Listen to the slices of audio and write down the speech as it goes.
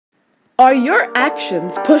Are your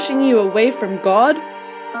actions pushing you away from God?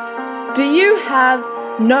 Do you have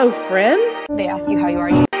no friends? They ask you how you are.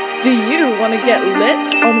 Do you want to get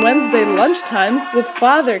lit on Wednesday lunchtimes with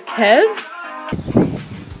Father Kev?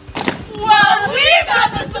 Well, we've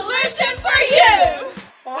got the solution for you!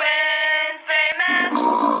 Wednesday Mass.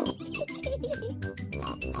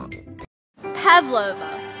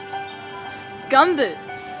 Pavlova,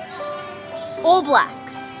 gumboots, All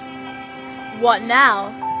Blacks. What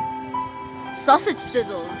now? Sausage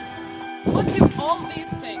sizzles. What do all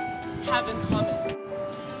these things have in common?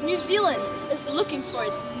 New Zealand is looking for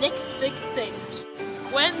its next big thing.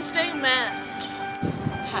 Wednesday Mass.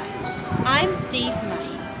 Hi, I'm Steve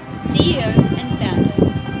Mahi, CEO and founder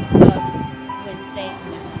of Wednesday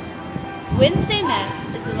Mass. Wednesday Mass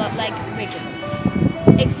is a lot like regular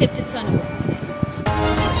Mass, except it's on a Wednesday.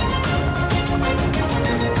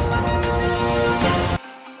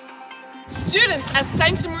 Students at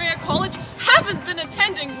Santa Maria College haven't been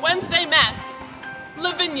attending Wednesday Mass.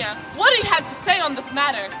 Lavinia, what do you have to say on this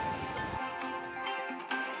matter?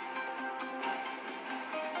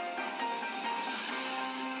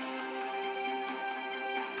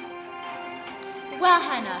 Well,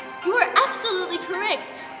 Hannah, you are absolutely correct.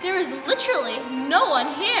 There is literally no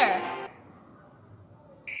one here.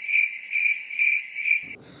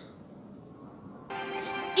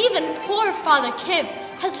 Even poor Father Kev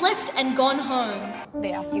has left and gone home.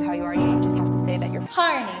 They ask you how you are. You just have to say that you're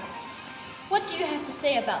Harani, what do you have to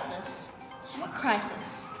say about this? What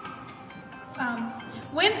crisis?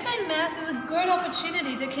 Wednesday Mass is a good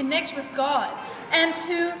opportunity to connect with God and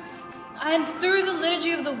through the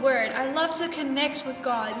liturgy of the Word. I love to connect with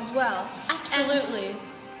God as well. Absolutely.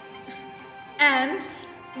 And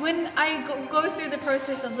when I go through the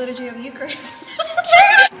process of liturgy of Eucharist,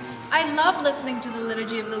 I love listening to the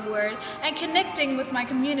liturgy of the Word and connecting with my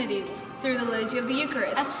community through the liturgy of the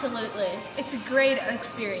Eucharist. Absolutely. It's a great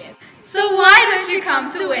experience. So why don't you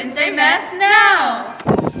come to Wednesday Mass now?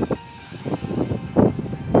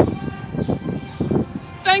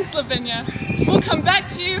 Thanks, Lavinia. We'll come back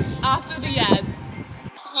to you after the ads.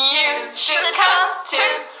 You should come to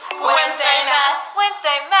Wednesday Mass.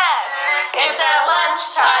 Wednesday Mass. It's at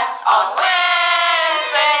lunchtimes on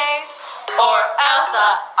Wednesdays, or else the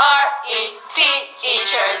RET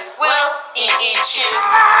teachers will eat you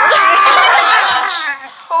for lunch.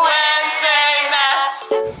 Wednesday Mass.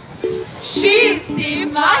 She's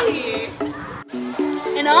Steve Mahi.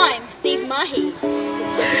 And I'm Steve Mahi.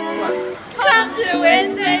 Come to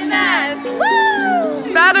Wednesday Mass!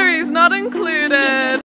 Batteries not included.